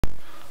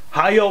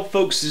Hi y'all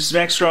folks, this is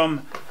Max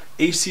from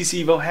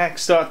HTC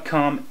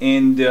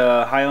and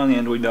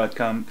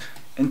high-on-android.com,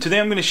 and today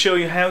I'm going to show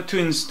you how to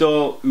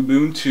install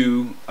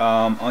Ubuntu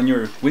on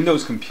your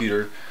Windows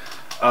computer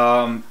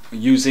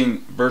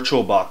using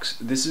VirtualBox.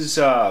 This is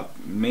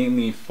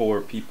mainly for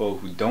people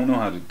who don't know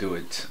how to do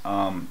it,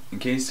 in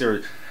case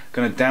they're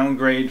going to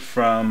downgrade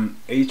from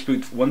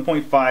HBOOT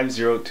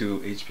 1.50 to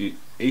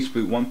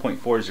HBOOT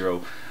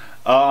 1.40.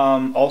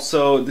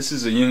 Also, this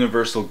is a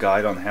universal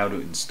guide on how to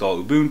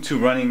install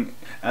Ubuntu running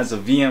as a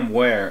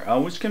VMware,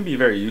 which can be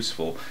very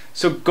useful.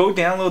 So go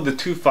download the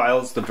two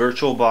files, the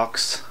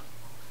VirtualBox,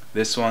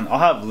 this one. I'll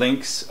have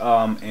links,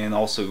 and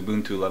also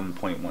Ubuntu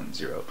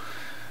 11.10.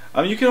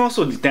 You can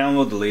also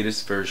download the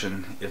latest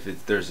version if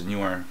there's a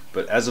newer,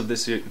 but as of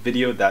this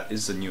video, that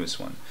is the newest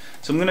one.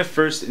 So I'm going to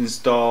first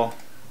install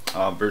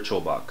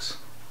VirtualBox.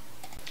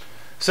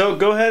 So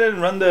go ahead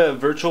and run the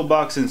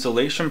VirtualBox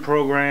installation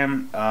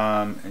program,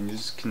 and you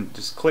can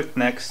just click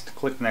next,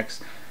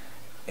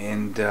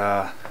 and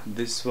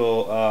this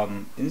will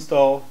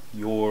install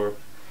the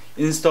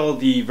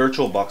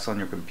VirtualBox on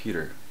your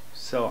computer.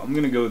 So I'm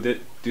gonna go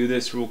do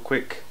this real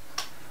quick,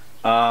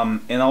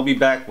 and I'll be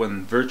back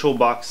when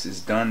VirtualBox is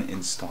done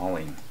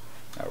installing.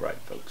 Alright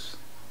folks.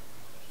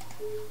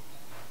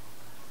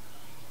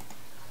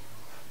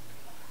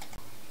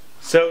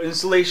 So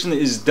installation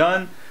is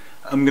done.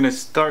 I'm gonna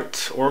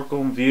start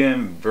Oracle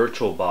VM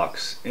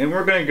VirtualBox, and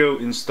we're gonna go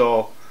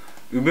install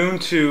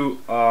Ubuntu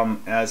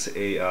as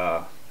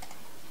a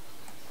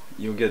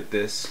you'll get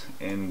this,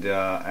 and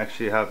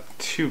actually have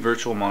two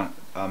virtual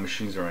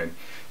machines already.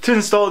 To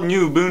install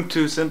new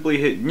Ubuntu, simply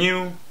hit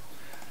new,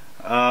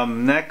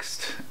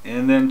 next,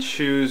 and then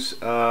choose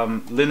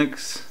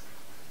Linux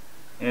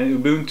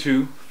and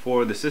Ubuntu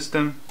for the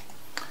system,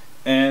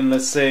 and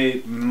let's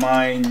say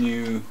my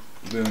new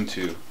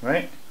Ubuntu,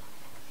 right?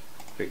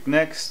 Click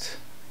next.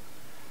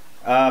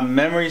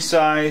 Memory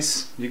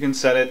size, you can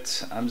set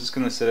it. I'm just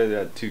gonna set it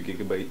at 2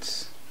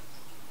 gigabytes.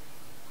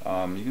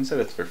 You can set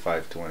it for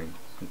 520.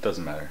 It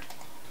doesn't matter.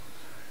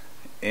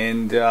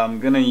 And I'm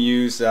gonna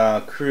use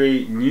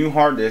create new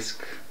hard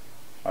disk.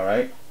 All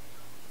right.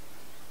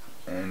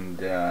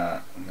 And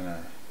I'm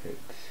gonna hit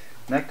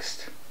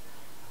next.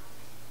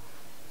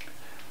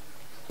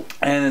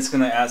 And it's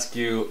gonna ask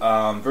you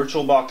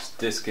VirtualBox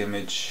disk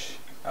image.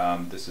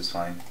 This is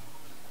fine.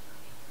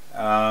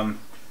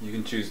 You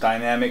can choose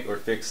dynamic or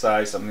fixed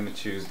size. I'm going to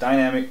choose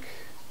dynamic,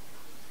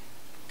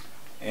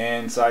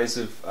 and size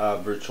of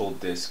virtual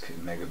disk in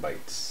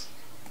megabytes.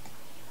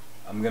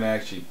 I'm going to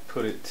actually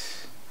put it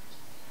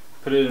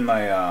in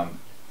my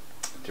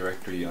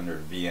directory under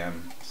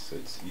VM, so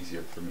it's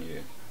easier for me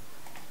to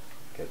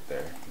get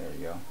there. There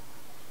we go.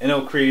 And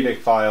it'll create a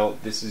file.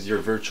 This is your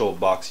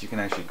VirtualBox. You can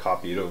actually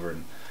copy it over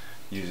and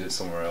use it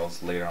somewhere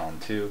else later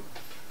on too.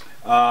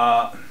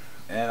 And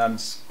I'm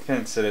just going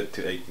to set it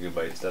to 8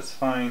 gigabytes. That's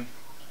fine.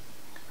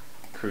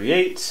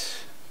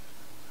 Create,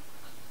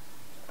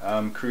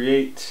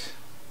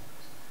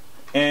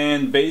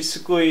 and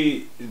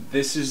basically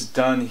this is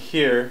done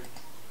here,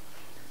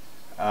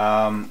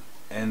 and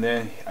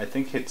then I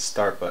think hit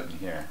start button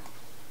here.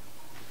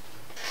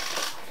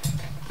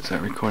 Is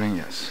that recording?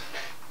 Yes.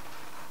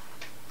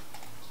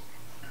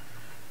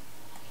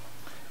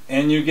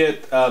 And you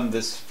get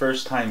this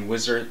first time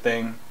wizard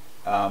thing.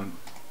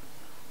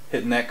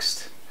 Hit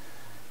next,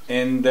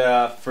 and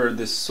for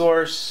the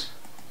source,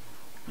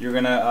 you're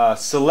gonna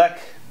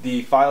select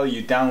the file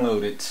you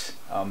downloaded,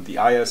 the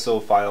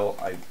ISO file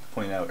I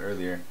pointed out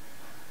earlier.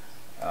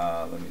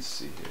 Let me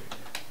see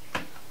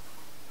here.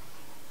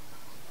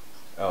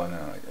 Oh no,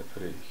 I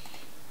put it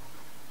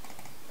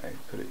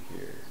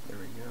here. There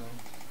we go.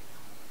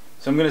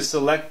 So I'm gonna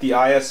select the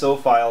ISO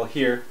file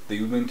here, the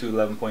Ubuntu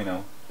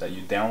 11.0 that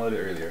you downloaded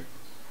earlier,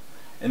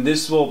 and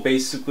this will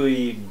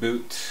basically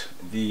boot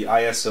the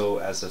ISO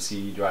as a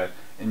CD drive,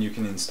 and you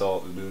can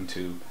install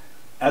Ubuntu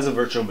as a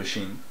virtual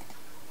machine.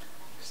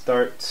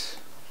 Start,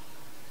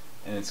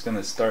 and it's going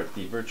to start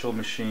the virtual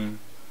machine.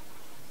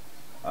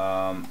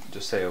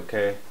 Just say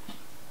OK,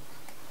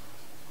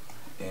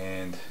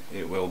 and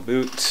it will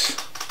boot,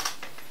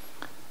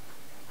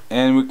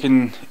 and we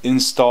can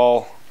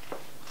install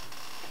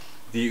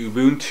the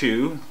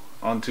Ubuntu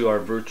onto our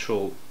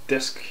virtual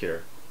disk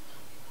here,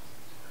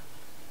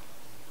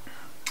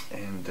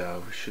 and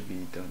we should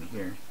be done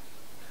here.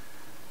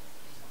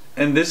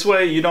 And this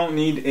way you don't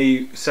need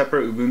a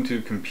separate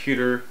Ubuntu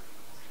computer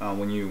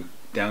when you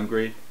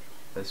downgrade.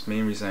 That's the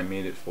main reason I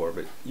made it for,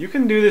 but you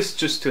can do this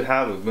just to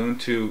have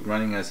Ubuntu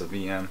running as a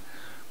VM,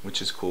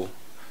 which is cool.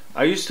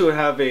 I used to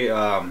have a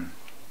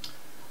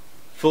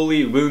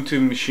fully Ubuntu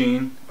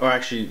machine, or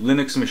actually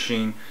Linux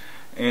machine,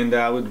 and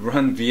I would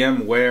run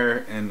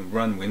VMware and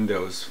run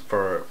Windows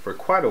for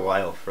quite a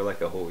while, for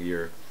like a whole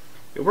year.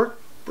 It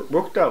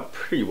worked out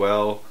pretty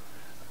well,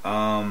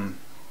 but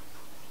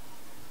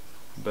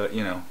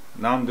you know,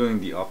 now I'm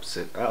doing the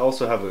opposite. I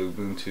also have a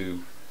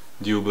Ubuntu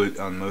dual boot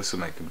on most of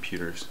my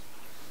computers.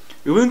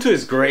 Ubuntu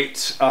is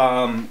great,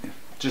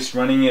 just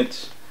running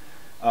it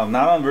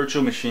not on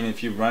virtual machine.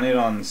 If you run it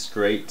on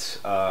straight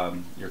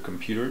your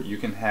computer, you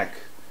can hack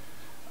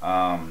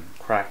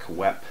crack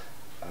web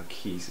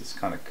keys. It's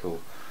kind of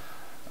cool.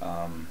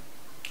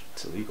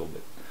 It's illegal,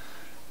 but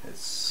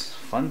it's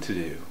fun to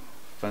do.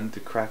 Fun to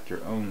crack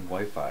your own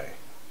Wi-Fi.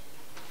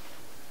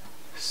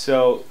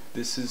 So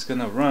this is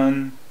gonna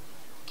run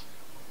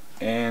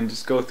and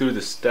just go through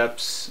the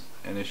steps,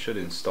 and it should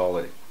install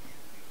it.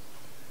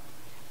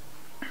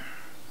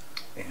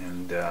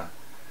 And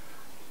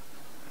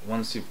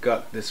once you've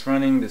got this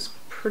running, that's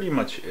pretty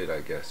much it,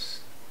 I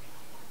guess.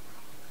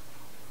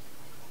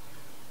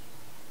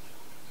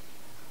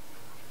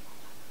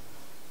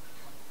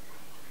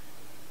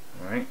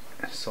 Alright,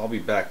 so I'll be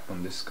back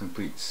when this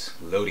completes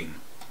loading.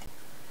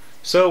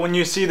 So when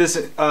you see this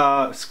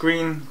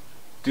screen,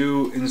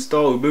 do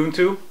install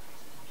Ubuntu,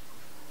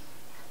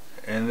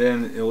 and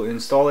then it will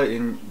install it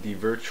in the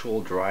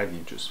virtual drive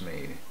you just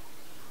made.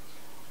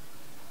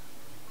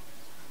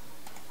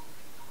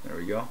 There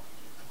we go.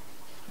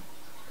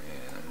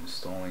 And I'm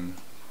installing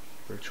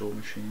virtual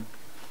machine.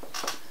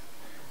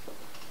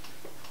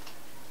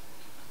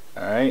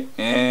 Alright,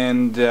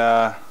 and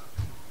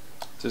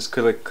just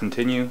click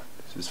continue.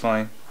 This is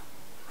fine.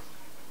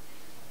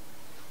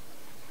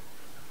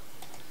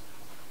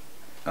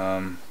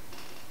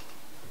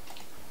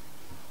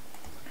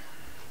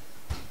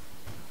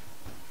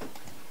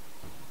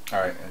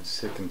 Alright, let's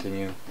hit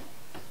continue.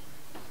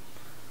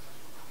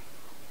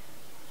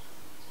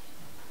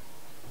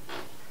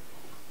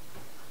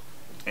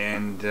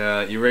 And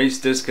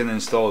erase disk and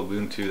install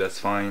Ubuntu, that's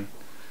fine.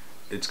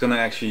 It's gonna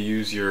actually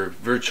use your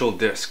virtual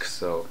disk,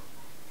 so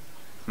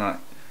not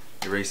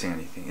erasing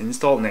anything.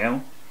 Install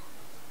now.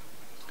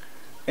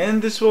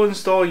 And this will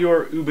install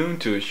your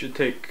Ubuntu. It should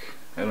take,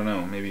 I don't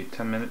know, maybe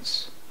 10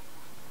 minutes.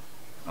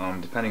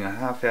 Depending on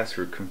how fast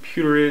your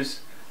computer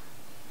is.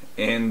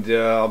 And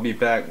I'll be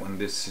back when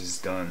this is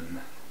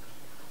done.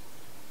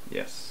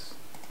 Yes.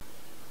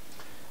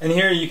 And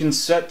here you can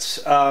set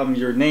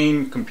your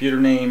name, computer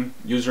name,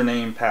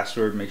 username,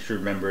 password. Make sure you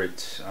remember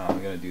it.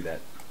 I'm gonna do that.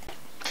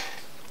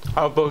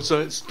 So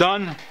it's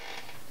done.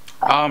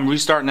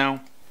 Restart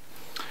now.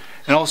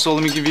 And also,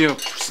 let me give you a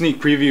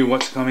sneak preview of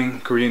what's coming.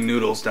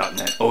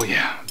 KoreanNoodles.net. Oh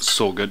yeah, it's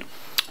so good.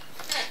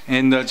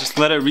 And just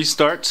let it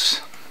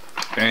restart.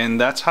 And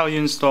that's how you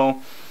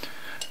install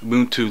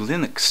Ubuntu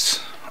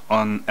Linux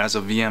on as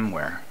a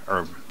VMware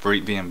or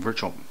VM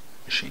virtual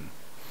machine.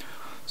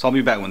 So I'll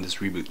be back when this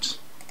reboots.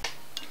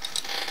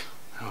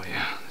 Oh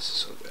yeah, this is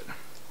so good.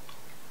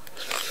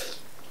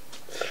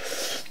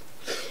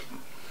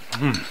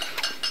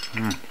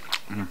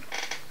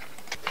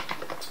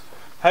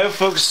 Hi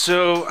folks,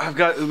 so I've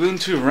got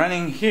Ubuntu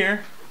running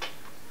here,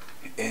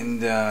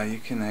 and you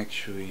can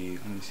actually,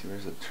 let me see,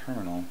 where's the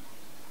terminal?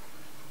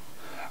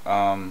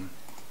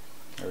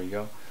 There we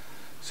go.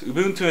 So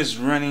Ubuntu is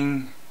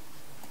running,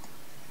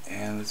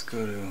 and let's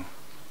go to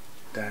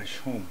dash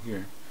home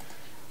here.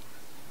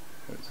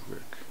 How does it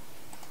work?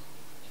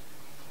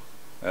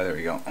 There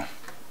we go.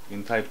 You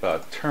can type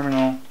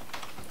terminal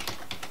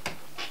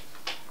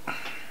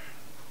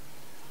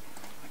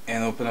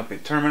and open up a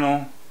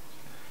terminal,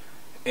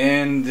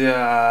 and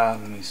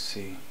let me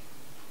see.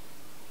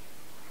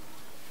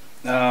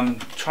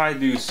 Try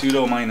do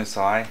sudo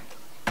 -i,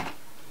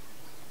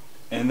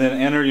 and then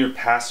enter your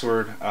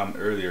password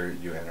earlier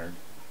you entered.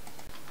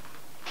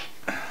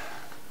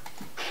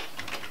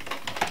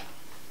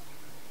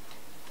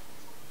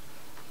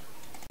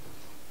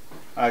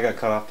 I got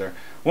cut off there.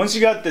 Once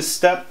you got this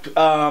step,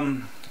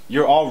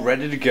 you're all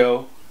ready to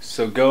go.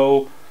 So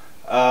go,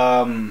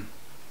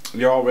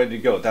 you're all ready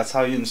to go. That's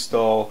how you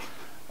install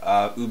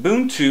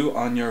Ubuntu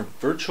on your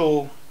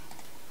virtual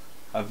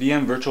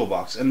VM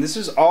VirtualBox. And this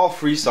is all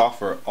free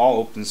software, all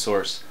open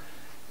source.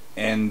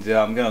 And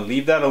I'm gonna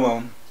leave that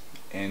alone.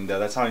 And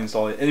that's how you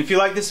install it. And if you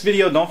like this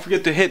video, don't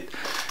forget to hit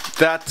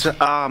that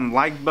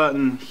like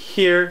button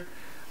here,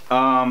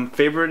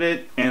 favorite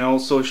it, and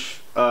also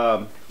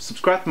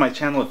subscribe to my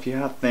channel if you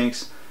have.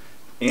 Thanks.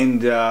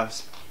 And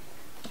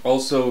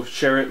also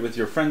share it with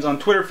your friends on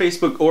Twitter,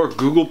 Facebook, or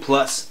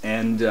GooglePlus.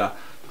 And I'm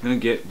gonna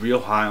get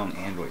real high on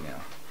Android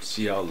now.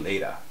 See y'all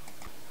later.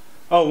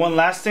 Oh, one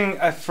last thing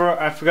I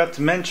forgot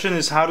to mention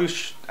is how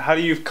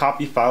do you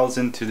copy files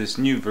into this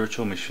new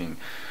virtual machine.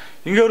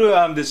 You can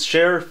go to this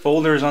share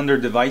folders under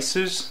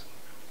devices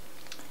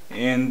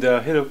and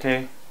hit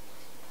OK.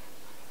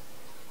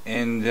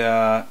 And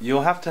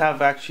you'll have to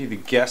have actually the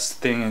guest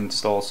thing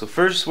installed. So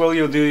first what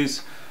you'll do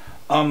is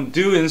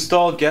do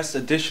install guest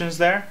additions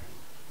there,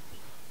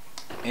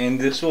 and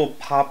this will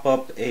pop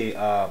up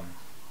a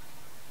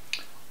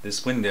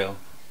this window,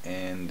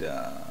 and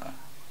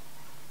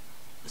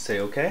say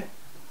OK,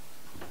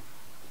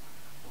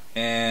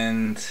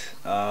 and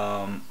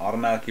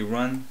automatically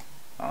run.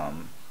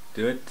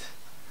 Do it,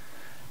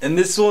 and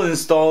this will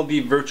install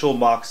the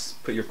VirtualBox.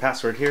 Put your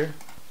password here,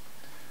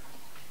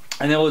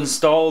 and it will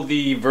install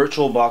the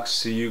VirtualBox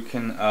so you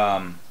can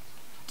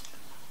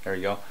there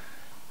you go,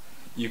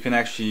 you can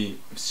actually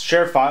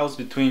share files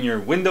between your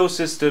Windows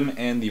system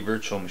and the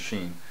virtual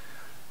machine.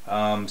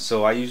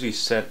 So I usually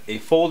set a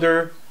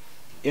folder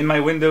in my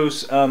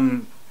Windows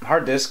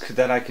hard disk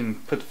that I can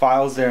put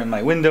files there in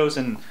my Windows,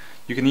 and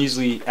you can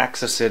easily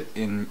access it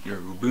in your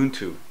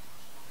Ubuntu.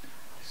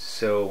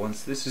 So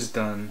once this is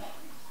done,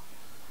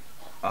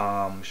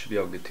 should be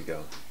all good to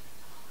go.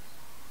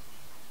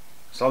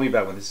 So I'll be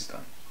back when this is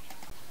done.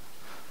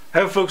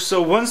 Hey folks,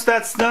 so once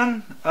that's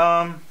done,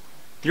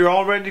 you're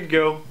all ready to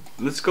go.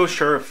 Let's go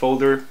share a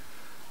folder.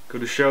 Go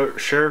to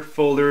share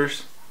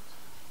folders,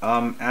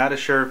 add a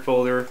share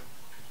folder,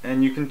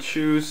 and you can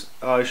choose.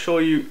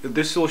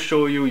 This will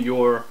show you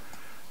your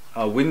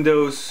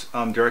Windows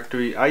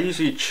directory. I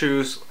usually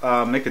choose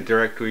make a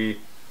directory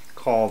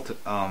called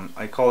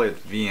I call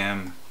it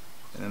VM,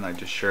 and then I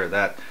just share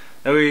that.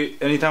 That way,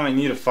 anytime I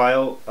need a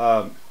file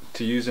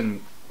to use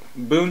in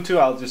Ubuntu,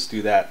 I'll just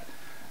do that.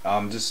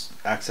 Just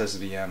access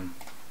VM.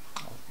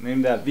 I'll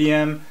name that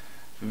VM.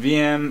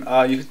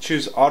 You can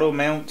choose auto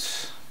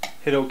mount.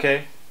 Hit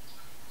OK,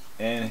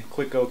 and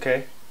click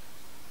OK.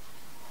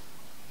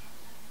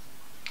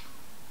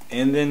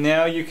 And then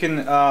now you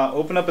can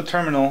open up a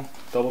terminal,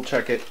 double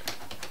check it,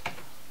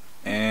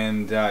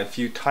 and if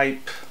you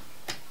type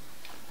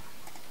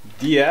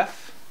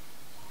df,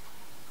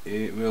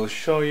 it will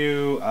show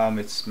you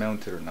it's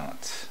mounted or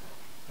not.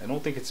 I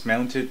don't think it's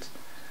mounted.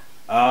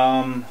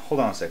 Hold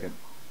on a second.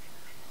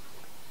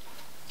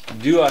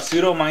 Do a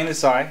sudo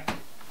 -i,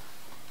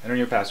 enter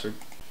your password,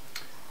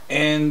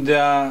 and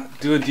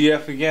do a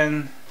df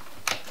again.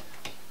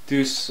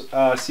 Do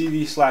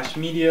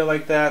cd/media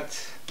like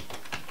that.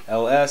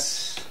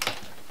 ls.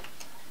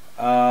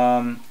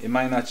 It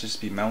might not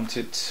just be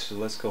mounted, so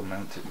let's go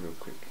mount it real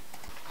quick.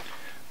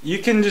 You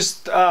can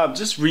just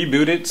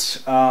reboot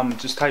it.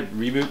 Just type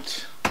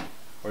reboot,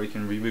 or you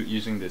can reboot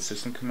using the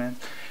system command,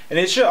 and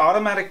it should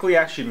automatically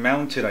actually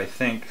mount it, I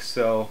think.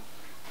 So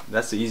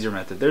that's the easier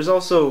method. There's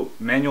also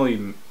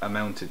manually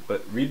mounted,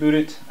 but reboot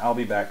it. I'll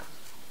be back.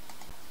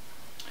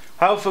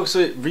 Hi folks,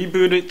 so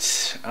reboot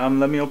it.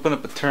 Let me open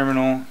up a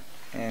terminal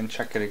and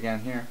check it again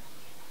here.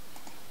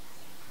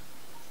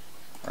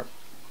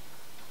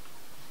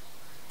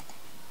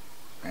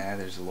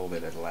 There's a little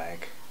bit of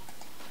lag.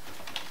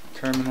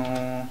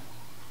 Terminal,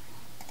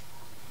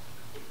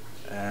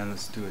 and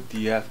let's do a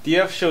df.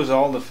 Df shows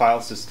all the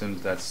file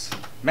systems that's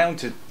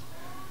mounted.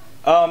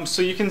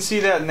 So you can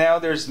see that now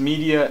there's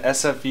media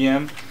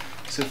sfvm.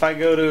 So if I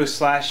go to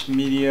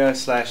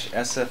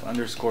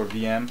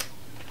 /media/sf_vm,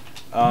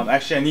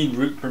 actually I need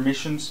root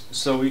permissions.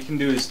 So what we can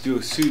do is do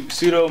a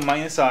sudo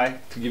 -i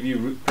to give you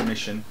root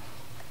permission.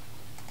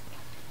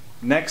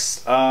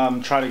 Next,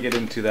 try to get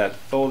into that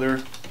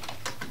folder,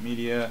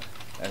 media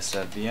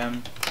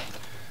sfvm.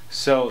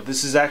 So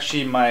this is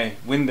actually my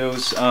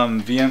Windows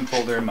VM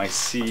folder in my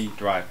C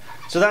drive.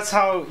 So that's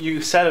how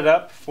you set it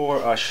up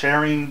for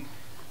sharing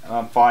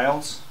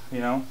files, you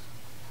know,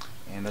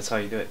 and that's how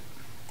you do it.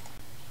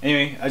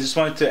 Anyway, I just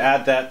wanted to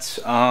add that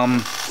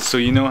so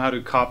you know how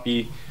to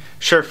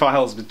share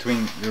files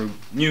between your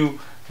new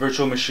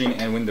virtual machine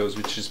and Windows,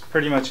 which is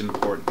pretty much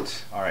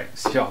important. Alright,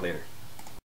 see y'all later.